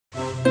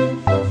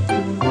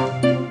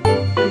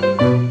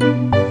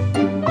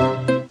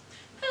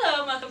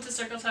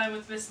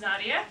with Miss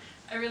Nadia.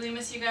 I really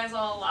miss you guys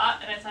all a lot,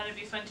 and I thought it'd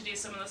be fun to do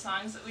some of the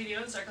songs that we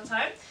do in Circle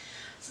Time.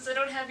 Since I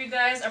don't have you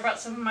guys, I brought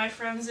some of my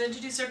friends in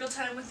to do Circle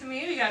Time with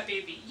me. We got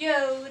Baby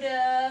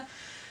Yoda,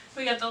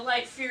 we got the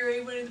Light Fury,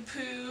 Winnie the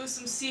Pooh,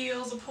 some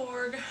seals, a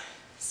porg.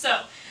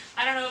 So,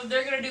 I don't know if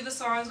they're going to do the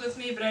songs with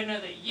me, but I know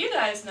that you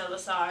guys know the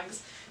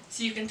songs,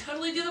 so you can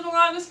totally do them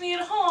along with me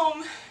at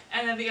home,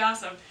 and that'd be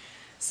awesome.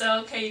 So,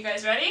 okay, you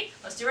guys ready?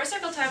 Let's do our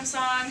Circle Time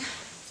song.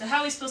 So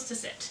how are we supposed to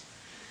sit?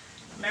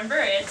 Remember,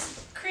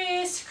 it's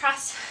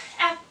crisscross,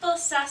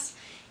 applesauce,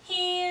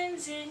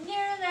 hands in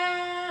your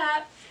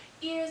lap,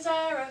 ears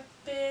are up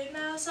and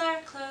mouths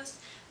are closed,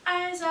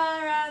 eyes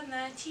are on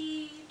the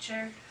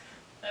teacher.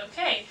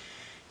 Okay,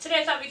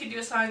 today I thought we could do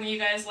a song that you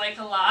guys like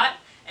a lot,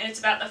 and it's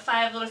about the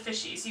 5 little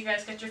fishies. You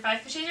guys got your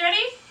 5 fishies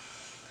ready?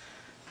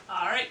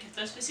 Alright, get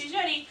those fishies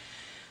ready.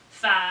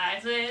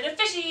 5 little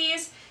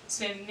fishies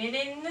swimming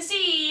in the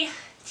sea,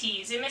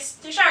 teasing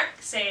Mr. Shark,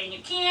 saying, "You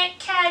can't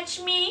catch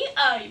me,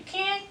 oh you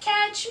can't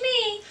catch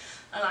me."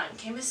 Along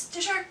came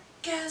Mr. Shark,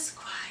 as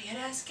quiet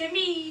as can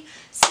be.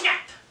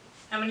 Snap!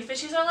 How many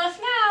fishies are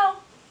left now?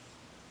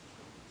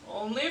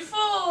 Only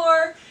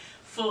 4.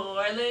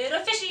 4 little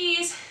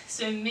fishies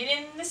swimming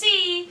in the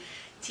sea,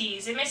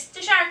 teasing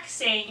Mr. Shark,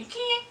 saying, "You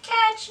can't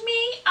catch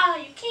me, oh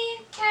you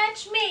can't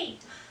catch me."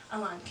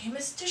 Along came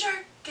Mr.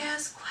 Shark,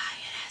 as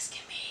quiet as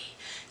can be.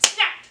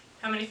 Snap!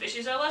 How many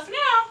fishies are left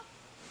now?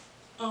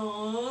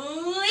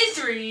 Only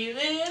 3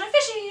 little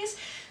fishies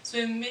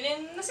swimming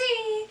in the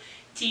sea,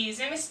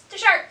 teasing Mr.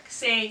 Shark,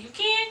 saying, "You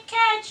can't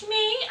catch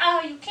me,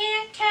 oh you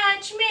can't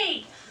catch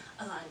me."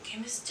 Along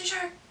came Mr.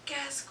 Shark,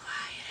 as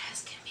quiet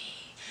as can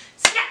be.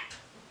 Snap!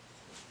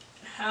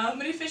 How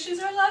many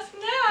fishies are left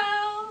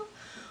now?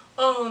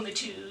 Only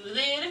 2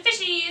 little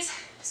fishies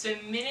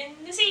swimming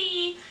in the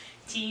sea,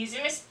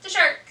 teasing Mr.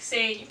 Shark,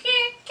 saying, "You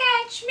can't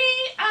catch me,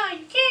 oh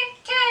you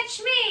can't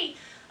catch me."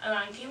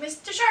 Along came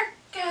Mr. Shark,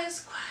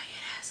 as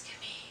quiet as can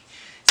be.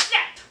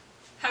 Snap!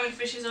 How many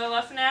fishies are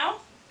left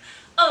now?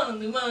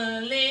 Only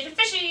 1 little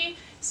fishy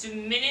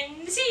swimming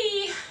in the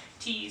sea,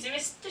 teasing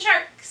Mr.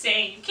 Shark,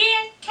 saying, "You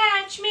can't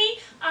catch me,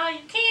 oh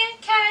you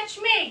can't catch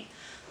me."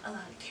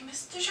 Along came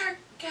Mr. Shark,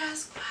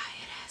 as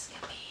quiet as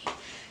can be.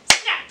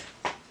 Snap!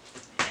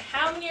 And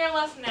how many are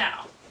left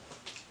now?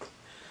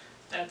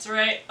 That's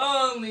right,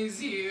 only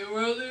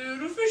 0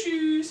 little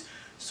fishies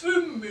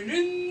swimming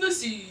in the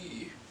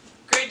sea.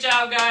 Great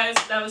job, guys.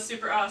 That was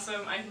super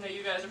awesome. I know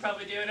you guys are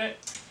probably doing it.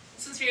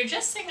 Since we were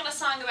just singing a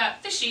song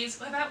about fishies,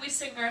 what about we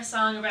sing our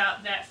song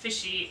about that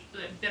fishy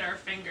that bit our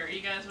finger?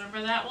 You guys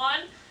remember that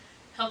one?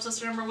 Helps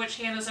us remember which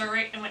hand is our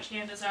right and which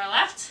hand is our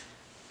left.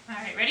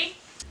 Alright, ready?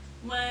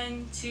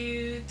 1,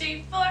 2,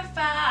 3, 4,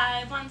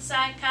 5. Once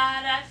I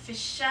caught a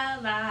fish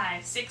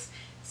alive. 6,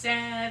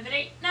 7,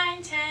 8,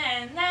 9,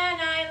 10. Then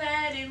I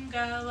let him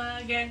go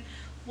again.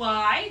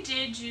 Why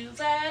did you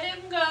let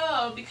him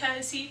go?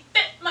 Because he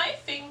bit my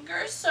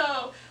finger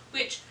so.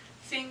 Which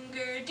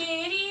finger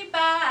did he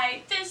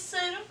bite? This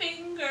little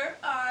finger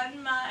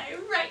on my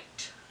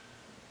right.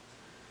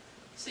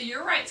 So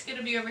your right's going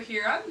to be over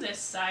here on this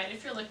side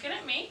if you're looking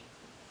at me.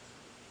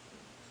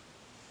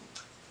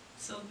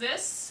 So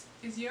this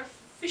is your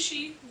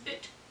fishy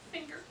bit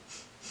finger.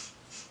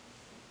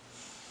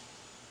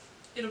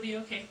 It'll be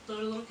okay. Blow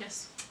it a little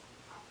kiss.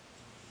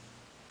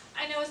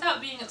 I know without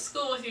being at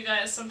school with you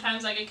guys,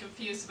 sometimes I get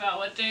confused about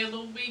what day of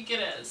the week it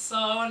is, so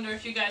I wonder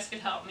if you guys could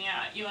help me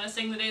out. You want to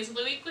sing the days of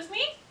the week with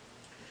me?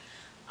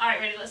 Alright,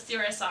 ready, let's do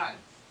our song.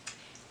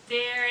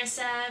 There are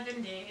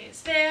 7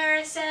 days, there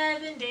are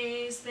 7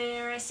 days,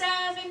 there are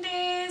 7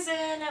 days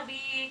in a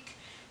week.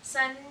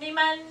 Sunday,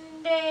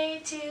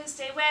 Monday,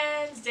 Tuesday,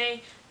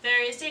 Wednesday,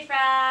 Thursday,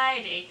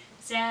 Friday,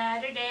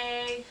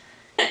 Saturday.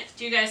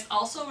 Do you guys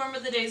also remember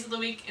the days of the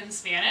week in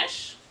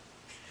Spanish?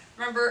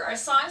 Remember, our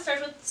song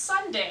starts with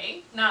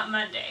Sunday, not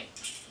Monday.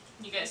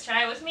 You guys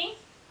try it with me?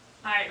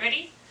 Alright,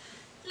 ready?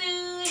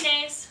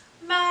 Lunes,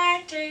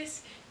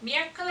 martes,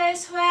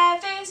 miércoles,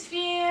 jueves,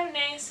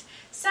 viernes,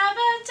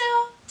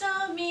 sábado,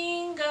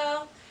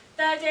 domingo,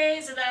 the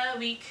days of the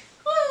week.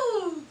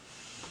 Woo!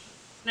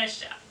 Nice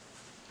job.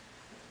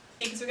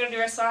 Because we're going to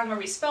do our song where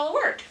we spell a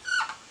word.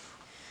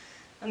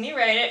 Let me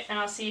write it, and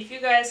I'll see if you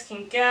guys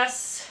can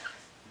guess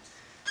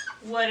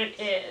what it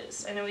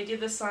is. I know we do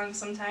this song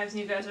sometimes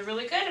and you guys are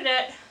really good at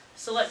it,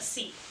 so let's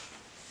see.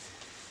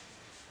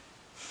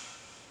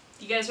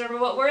 You guys remember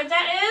what word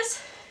that is?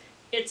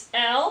 It's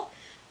L-I-G-H-T.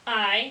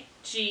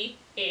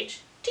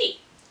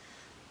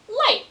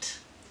 Light.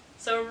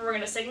 So remember, we're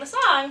going to sing the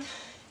song,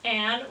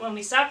 and when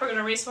we stop we're going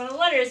to erase one of the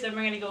letters, then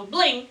we're going to go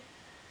bling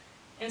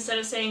instead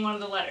of saying one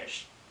of the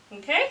letters.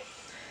 Okay?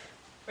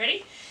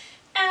 Ready?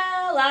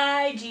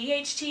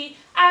 L-I-G-H-T,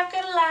 I've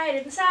got a light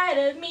inside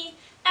of me.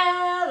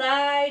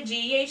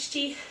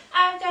 L-I-G-H-T,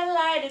 I've got a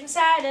light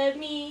inside of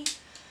me.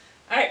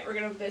 Alright, we're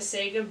going to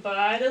say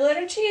goodbye to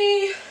letter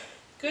T.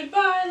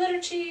 Goodbye,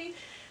 letter T.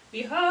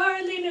 We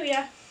hardly knew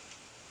ya.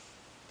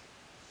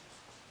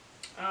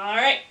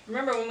 Alright,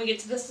 remember when we get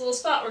to this little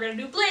spot, we're going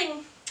to do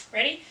bling.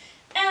 Ready?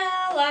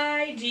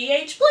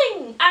 L-I-G-H,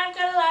 bling. I've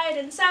got a light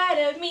inside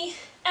of me.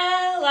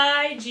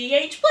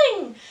 L-I-G-H,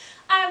 bling!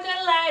 I've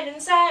got a light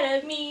inside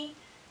of me.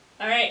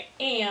 Alright,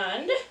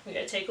 and we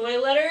gotta take away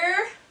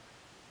letter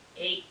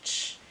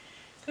H.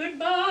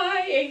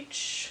 Goodbye,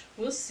 H.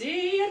 We'll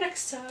see you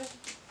next time.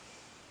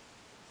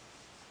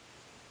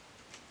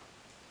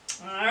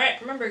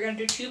 Alright, remember, we're gonna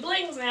do 2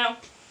 blings now.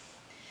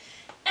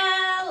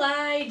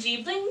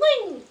 L-I-G, bling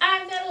bling,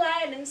 I've got a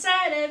light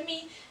inside of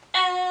me.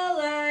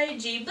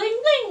 L-I-G,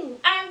 bling bling,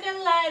 I've got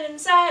a light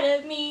inside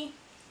of me.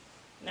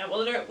 Now what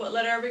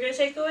letter are we going to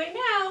take away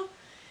now?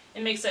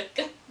 It makes a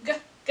g, g,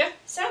 g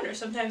sound, or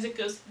sometimes it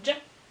goes j.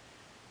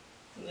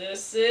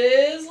 This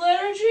is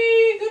letter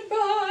G.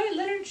 Goodbye,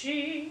 letter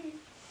G.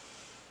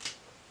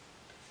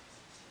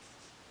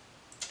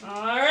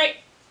 Alright,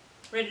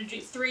 ready to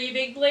do 3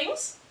 big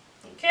blings?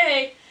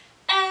 Okay.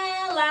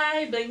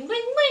 L-I, bling, bling,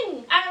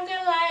 bling, I've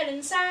got a light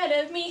inside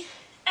of me.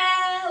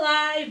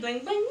 L-I, bling,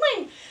 bling,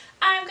 bling,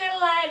 I've got a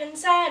light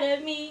inside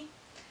of me.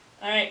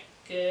 Alright,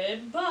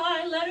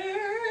 goodbye,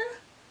 letter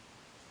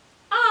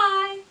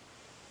I.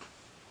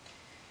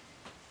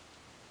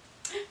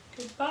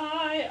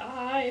 Goodbye,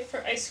 I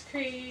for ice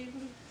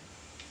cream.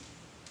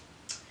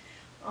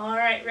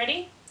 Alright,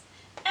 ready?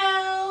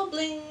 L,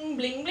 bling,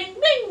 bling, bling,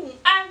 bling,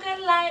 I've got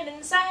a light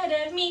inside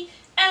of me.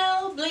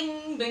 L,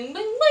 bling, bling,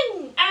 bling,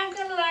 bling, I've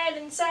got a light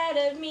inside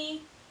of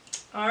me.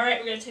 Alright,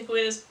 we're going to take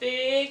away this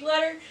big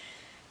letter.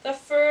 The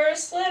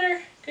first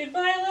letter. Goodbye,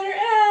 letter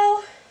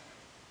L.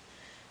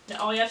 Now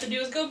all you have to do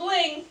is go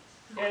bling.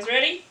 You guys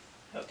ready?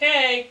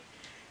 Okay.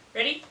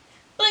 Ready?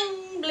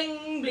 Bling,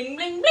 bling, bling,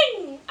 bling,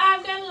 bling,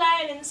 I've got a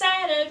light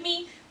inside of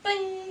me.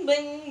 Bling,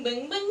 bling,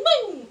 bling, bling,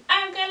 bling,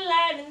 I've got a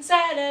light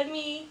inside of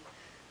me.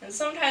 And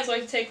sometimes I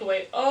like to take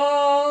away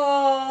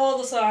all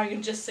the song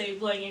and just say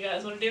bling. You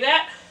guys want to do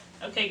that?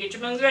 Okay, get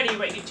your bungs ready. You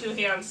might need 2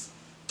 hands.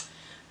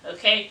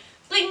 Okay.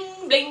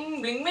 Bling,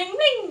 bling, bling, bling,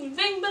 bling,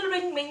 bling, bada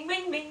bling, bling,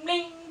 bling, bling,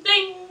 bling,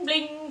 bling,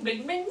 bling,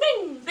 bling, bling,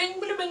 bling,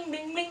 bling, bada bling,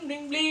 bling, bling,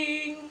 bling,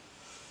 bling.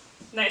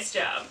 Nice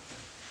job.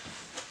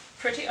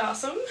 Pretty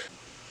awesome.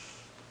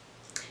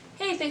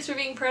 Hey, thanks for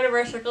being part of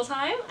our circle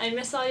time. I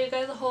miss all you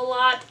guys a whole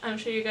lot. I'm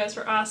sure you guys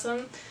were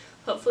awesome.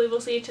 Hopefully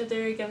we'll see each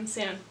other again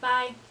soon.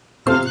 Bye.